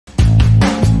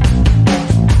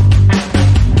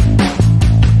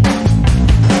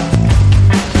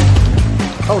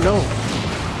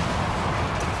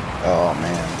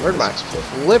my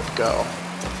flip go?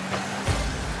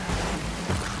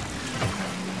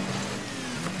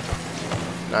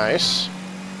 Nice.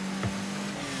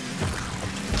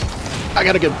 I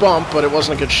got a good bump, but it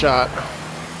wasn't a good shot.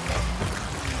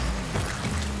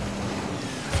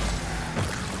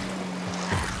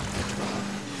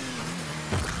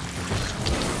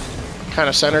 Kind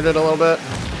of centered it a little bit.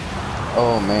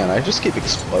 Oh man, I just keep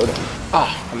exploding.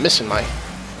 Oh, I'm missing my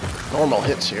normal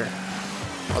hits here.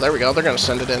 Oh, there we go. They're going to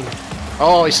send it in.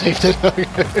 Oh, he saved it.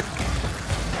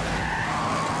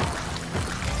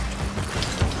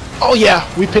 Oh, yeah.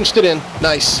 We pinched it in.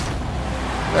 Nice.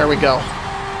 There we go.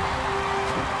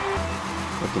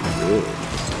 Looking good.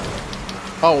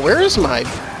 Oh, where is my...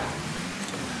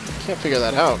 Can't figure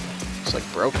that out. It's like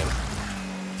broken.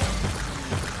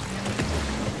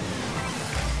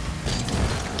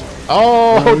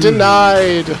 Oh,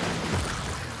 denied.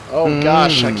 Oh,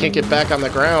 gosh. I can't get back on the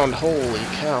ground. Holy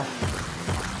cow.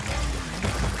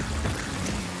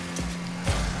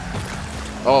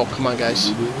 Oh, come on,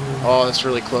 guys. Oh, that's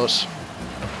really close.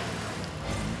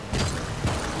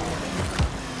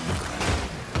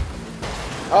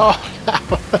 Oh,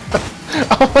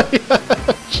 oh my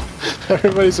gosh.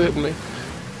 Everybody's hitting me.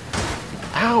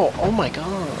 Ow. Oh my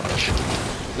gosh.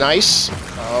 Nice.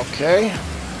 Okay.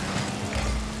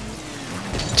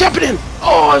 Tap it in.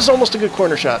 Oh, it was almost a good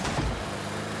corner shot.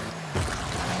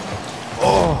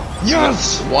 Oh,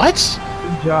 yes! What?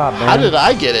 Good job, man. How did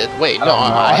I get it? Wait, no,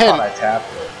 I had. thought I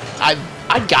tapped it.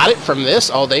 I got it from this.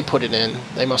 Oh, they put it in.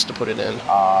 They must have put it in.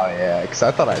 Oh, yeah, because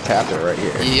I thought I tapped it right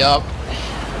here. Yup.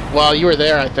 Well, you were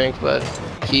there, I think, but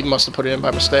he must have put it in by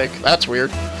mistake. That's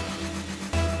weird.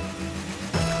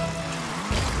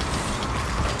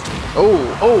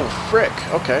 Oh, frick.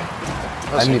 Okay.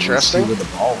 That's interesting. I didn't even see where the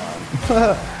ball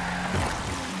went.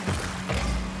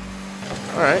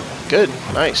 Alright, good.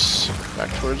 Nice.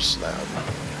 Back towards them.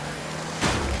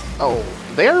 Oh,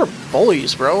 they're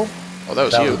bullies, bro. Oh, that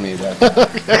was you. Was me,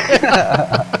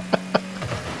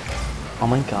 oh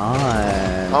my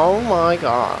god. Oh my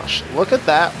gosh. Look at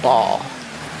that ball.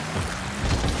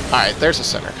 Alright, there's the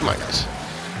center. Come on, guys.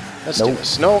 Let's do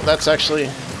this. No, that's actually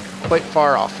quite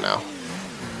far off now.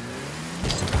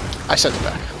 I sent it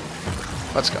back.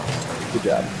 Let's go. Good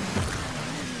job.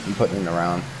 I'm putting it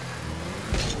around.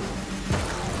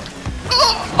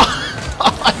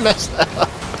 Oh, I messed that up.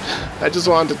 I just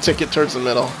wanted to tick it towards the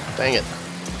middle. Dang it.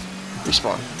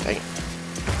 Respawn. Dang it.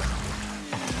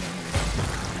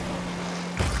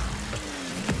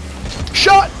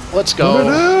 Shot! Let's go.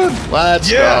 Let's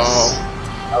go.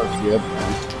 That was good,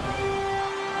 man.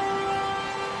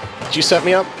 Did you set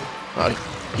me up? Oh,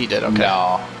 he did. Okay.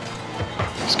 No.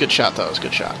 It's a good shot, though. It's a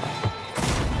good shot.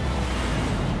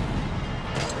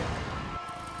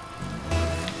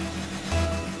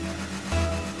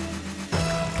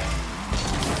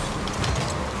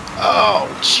 Oh,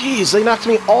 jeez. They knocked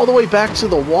me all the way back to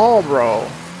the wall, bro.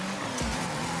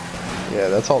 Yeah,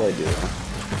 that's all they do.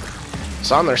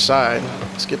 It's on their side.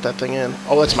 Let's get that thing in.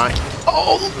 Oh, that's mine.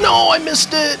 Oh, no, I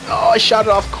missed it. Oh, I shot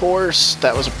it off course.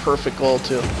 That was a perfect goal,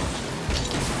 too.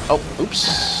 Oh,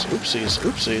 oops. Oopsies.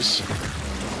 Oopsies.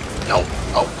 No.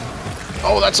 Oh.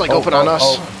 Oh, that's like open on us.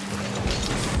 Oh.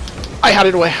 I had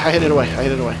it away. I hit it away. I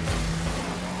hit it away.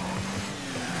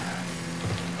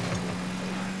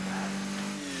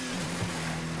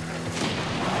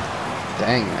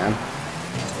 Dang, man.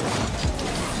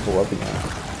 Pull up again.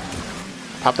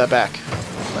 Pop that back.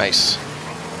 Nice.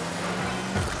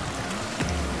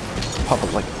 Pop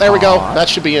it like there we go. That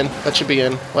should be in. That should be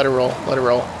in. Let it roll. Let it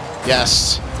roll.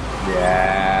 Yes.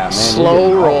 Yeah, man.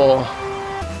 Slow roll.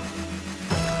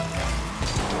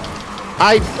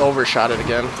 I overshot it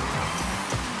again.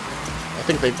 I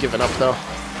think they've given up, though.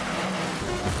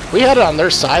 We had it on their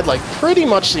side, like, pretty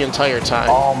much the entire time.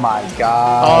 Oh, my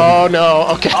God. Oh, no.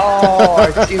 Okay. Oh,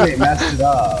 our teammate messed it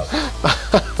up.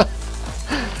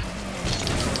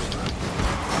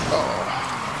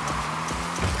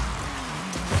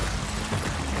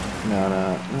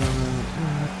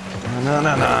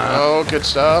 No. Oh, good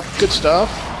stuff. Good stuff.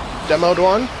 Demoed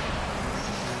one.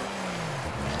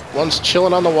 One's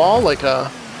chilling on the wall like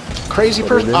a crazy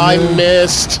person. I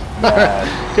missed. Yeah.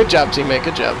 Good job, teammate.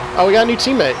 Good job. Oh, we got a new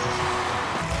teammate.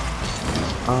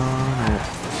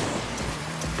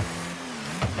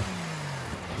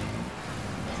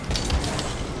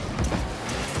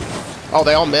 Oh,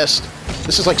 they all missed.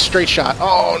 This is like straight shot.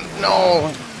 Oh,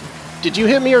 no. Did you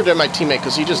hit me or did my teammate?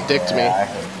 Because he just dicked me.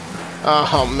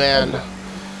 Oh, man.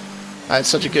 I had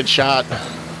such a good shot.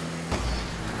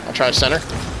 I'll try center.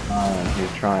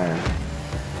 He's trying.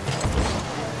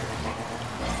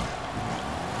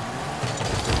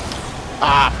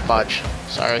 Ah, fudge.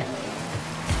 Sorry.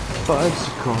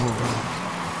 bicycle.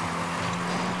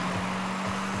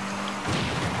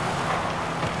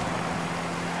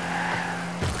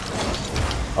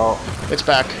 Oh, It's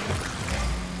back.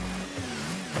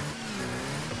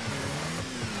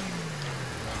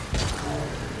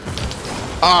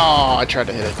 Oh, I tried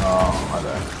to hit it. oh, my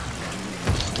bad.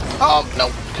 Oh,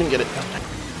 no, couldn't get it.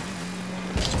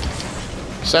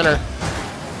 Center.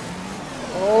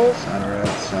 Oh. Center it,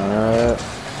 center it.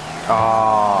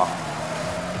 Oh.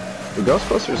 The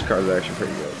Ghostbusters card is actually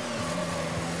pretty good.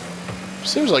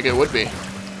 Seems like it would be.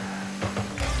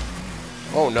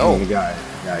 Oh, no. The guy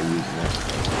using it.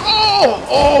 Oh!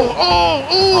 Oh! Oh!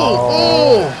 Oh!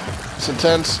 Oh! It's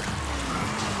intense.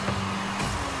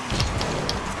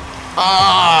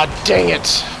 Ah, dang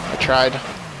it. I tried.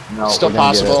 No, Still we're gonna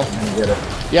possible. Get it. We're gonna get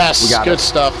it. Yes, We got good it.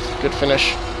 stuff. Good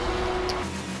finish.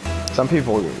 Some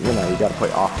people, you know, you gotta play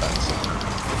offense.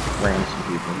 Ram some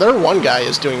people. Their one guy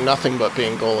is doing nothing but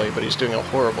being goalie, but he's doing a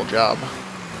horrible job.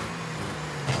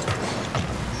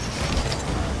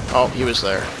 Oh, he was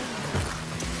there.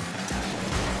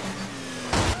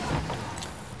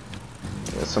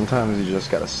 Yeah, sometimes you just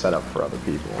gotta set up for other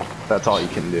people. That's all you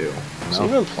can do. You Is know?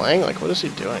 he even playing? Like, what is he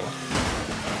doing?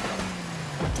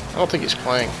 I don't think he's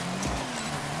playing.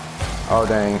 Oh,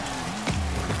 dang.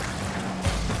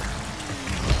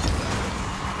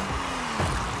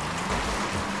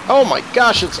 Oh my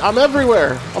gosh, I'm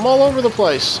everywhere. I'm all over the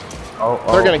place. Oh,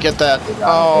 They're gonna get that. They got it,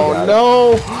 Oh they got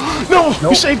no! No!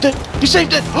 Nope. You saved it! You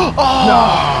saved it! Oh!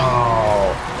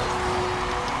 No!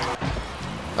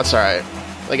 That's alright.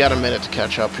 They got a minute to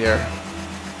catch up here.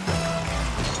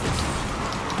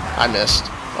 I missed.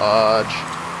 Fudge.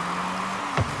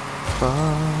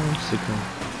 Bicycle.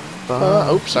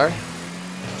 Oops, sorry.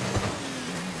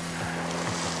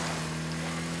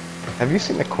 Have you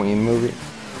seen the Queen movie?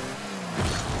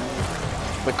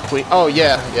 The Queen. Oh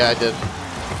yeah, yeah, I did.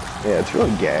 Yeah, it's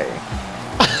really gay.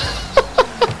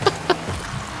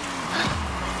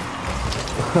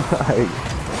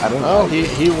 I don't know. Oh,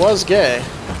 he was gay.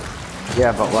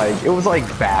 Yeah, but like it was like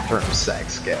bathroom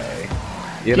sex gay.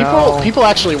 You know? People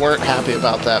actually weren't happy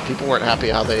about that. People weren't happy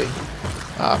how they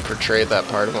portrayed that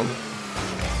part of him.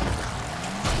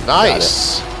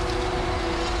 Nice. You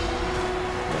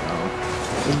know,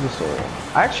 it was just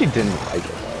all- I actually didn't like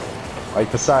it though.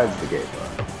 Like besides the gay part.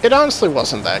 It honestly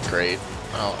wasn't that great.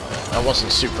 I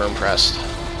wasn't super impressed.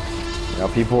 You know,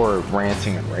 people were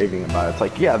ranting and raving about it. It's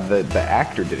like, yeah, the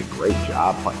actor did a great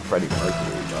job playing Freddie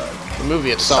Mercury, but The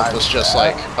movie itself was just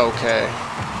like, okay.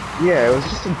 yeah, it was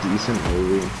just a decent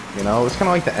movie. You know, it was kind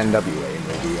of like the NWA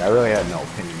movie. I really had no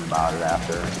opinion about it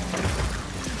after.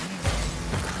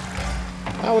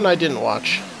 That one I didn't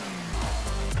watch.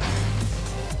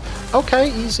 Okay,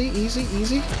 easy, easy,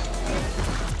 easy.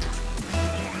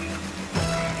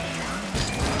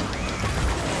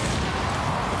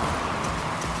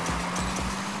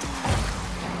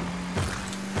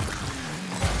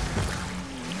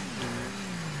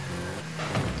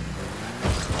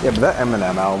 Yeah, but that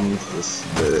Eminem album is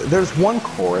just... there's one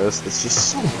chorus that's just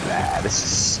so bad. It's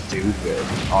just stupid.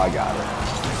 Oh, I got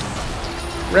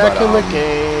it. Wrecking But, the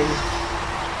game.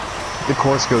 The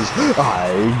chorus goes,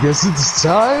 I guess it's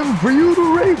time for you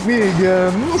to rape me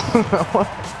again.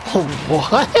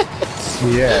 What?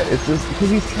 Yeah, it's just because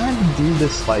he's trying to do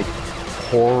this like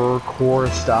horrorcore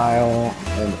style,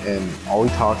 and all he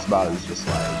talks about is just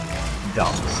like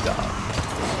dumb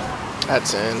stuff.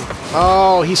 That's in.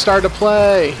 Oh, he started to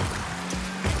play.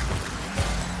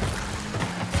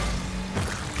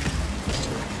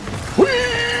 Whee!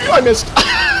 I missed.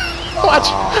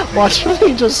 Watch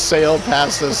me just sail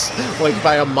past this like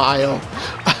by a mile.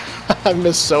 I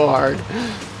missed so hard.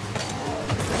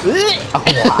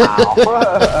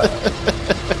 Wow.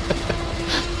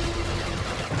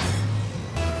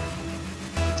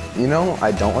 You know,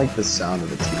 I don't like the sound of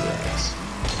the T-Rex.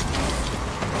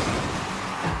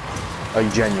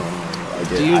 Like, genuinely, I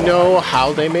did. Do you know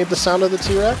how they made the sound of the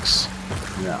T-Rex?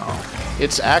 No.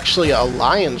 It's actually a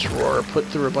lion's roar put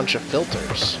through a bunch of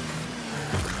filters.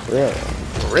 Really?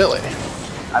 Really?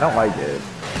 I don't like it.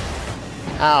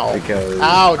 Ow. Because...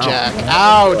 Ow, Jack.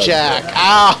 Ow, Jack.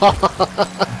 Ow.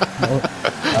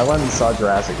 I went and saw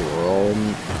Jurassic World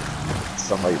and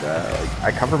stuff like that. Like,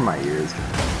 I cover my ears.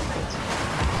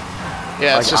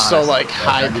 Yeah, it's Like, just honestly, so, like,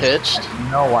 I high-pitched.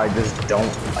 No, I just don't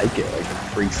like it. Like, it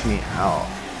freaks me out.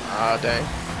 Ah, dang.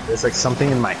 There's, like, something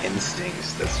in my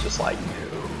instincts that's just like,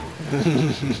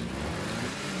 no.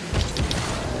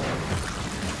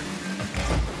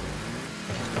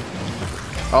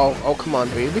 Oh, come on,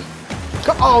 baby.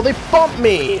 Oh, they bumped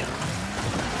me!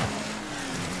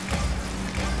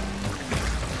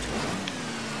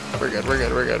 We're good, we're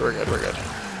good, we're good, we're good, we're good.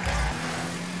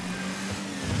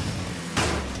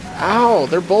 Ow,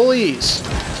 they're bullies.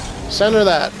 Center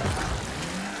that.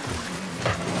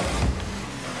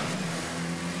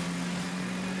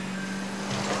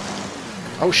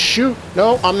 Oh shoot!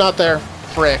 No, I'm not there.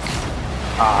 Frick.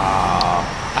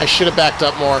 I should have backed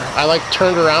up more. I like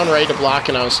turned around ready to block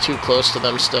and I was too close to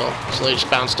them still. So they just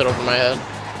bounced it over my head.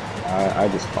 I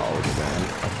just followed you, man.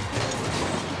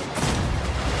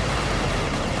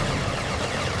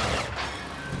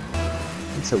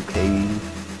 It's okay.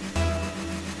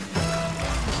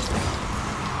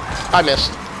 I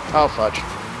missed. Oh fudge.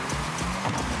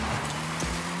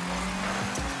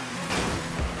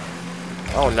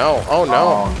 Oh no, oh no.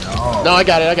 Oh, no. No, I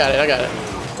got it, I got it, I got it.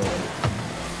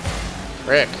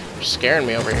 Frick, you're scaring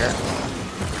me over here.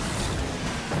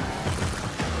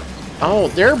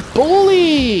 Oh, they're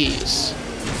bullies!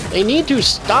 They need to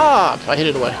stop! I hit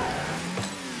it away.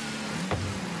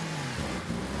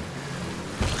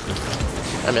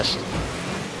 I missed.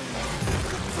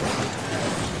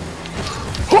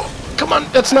 Oh, come on,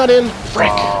 that's not in. Frick.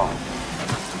 Oh.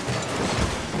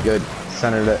 Good.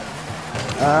 Centered it.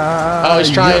 Oh, he's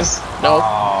trying. Yes. Nope.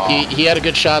 Oh. He had a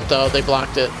good shot though. They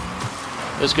blocked it.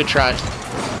 It was a good try.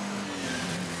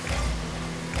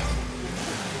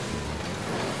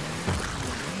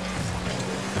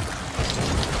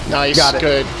 Nice. Got it.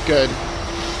 Good. Good.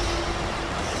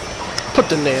 Put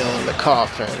the nail in the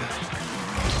coffin.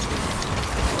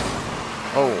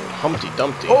 Oh, Humpty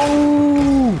Dumpty.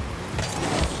 Oh!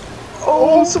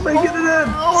 Oh, somebody get it in!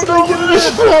 Somebody get it in!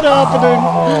 It's not happening.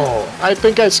 Oh. I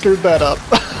think I screwed that up.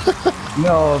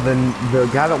 No, then the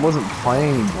guy that wasn't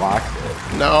playing blocked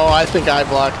it. No, I think I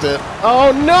blocked it.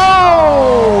 Oh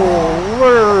no!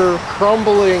 We're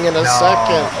crumbling in a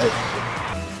second.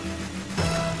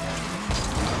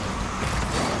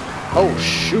 Oh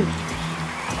shoot.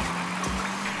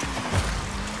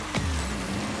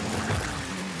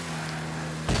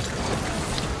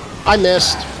 I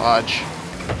missed. Fudge.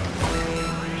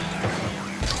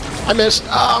 I missed.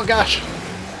 Oh gosh.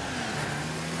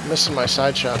 Missing my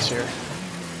side shots here.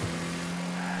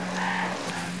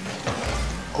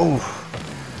 Oh.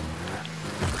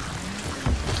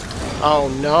 Oh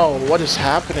no, what is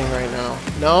happening right now?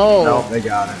 No. No, they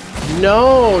got it.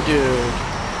 No, dude.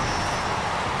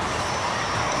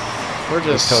 We're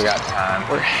just Still got time.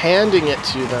 we're handing it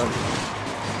to them.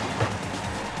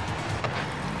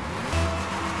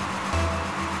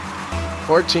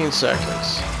 "14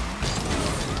 seconds.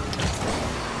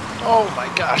 Oh my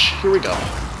gosh, here we go.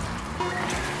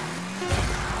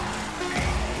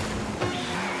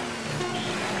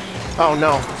 Oh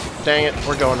no. Dang it,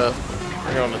 we're going to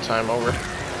time over.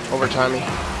 Overtimey.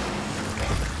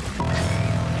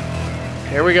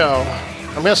 Here we go.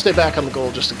 I'm gonna stay back on the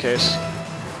goal just in case.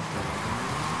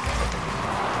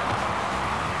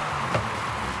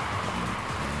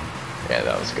 Yeah,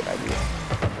 that was a good idea.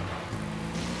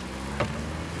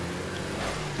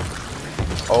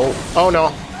 Oh. Oh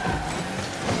no.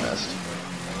 Missed.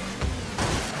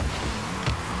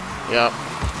 Yep.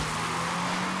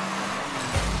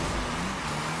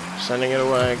 Sending it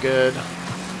away, good.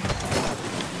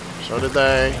 So did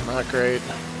they, not great.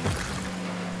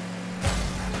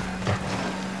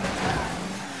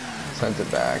 Sent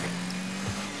it back.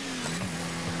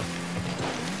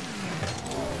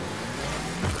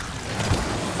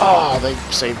 Oh, they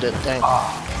saved it, dang.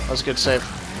 That was a good save.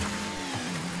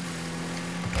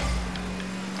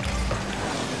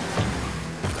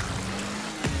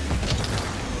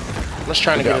 I'm just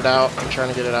trying to get it out. I'm trying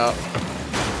to get it out.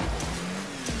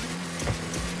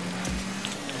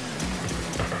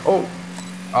 Oh.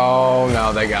 Oh,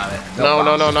 no, they got it. No,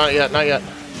 no, no, not yet, not yet.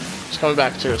 It's coming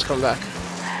back too, it's coming back.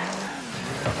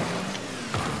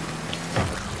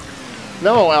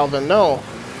 No, Alvin, no.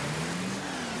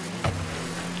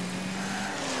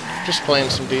 Just playing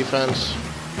some defense.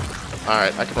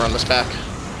 Alright, I can run this back.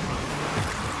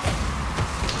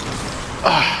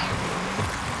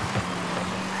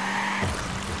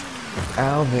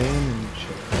 Alvin.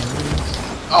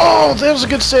 Oh, that was a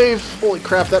good save. Holy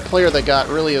crap, that player they got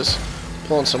really is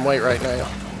pulling some weight right now.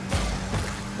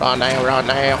 Raw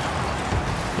now.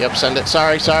 Yep, send it.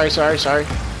 Sorry.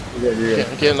 You're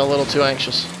good. Getting a little too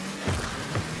anxious.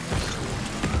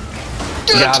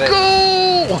 Got Let's it.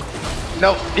 go!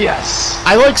 Nope. Yes.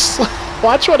 I like...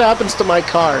 Watch what happens to my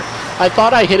car. I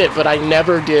thought I hit it, but I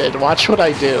never did. Watch what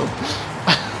I do.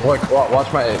 Look,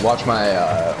 watch my,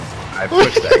 I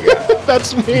pushed that guy.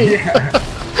 That's me. Yeah.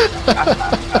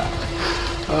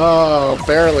 Oh,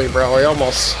 barely, bro. I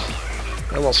almost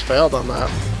failed on that.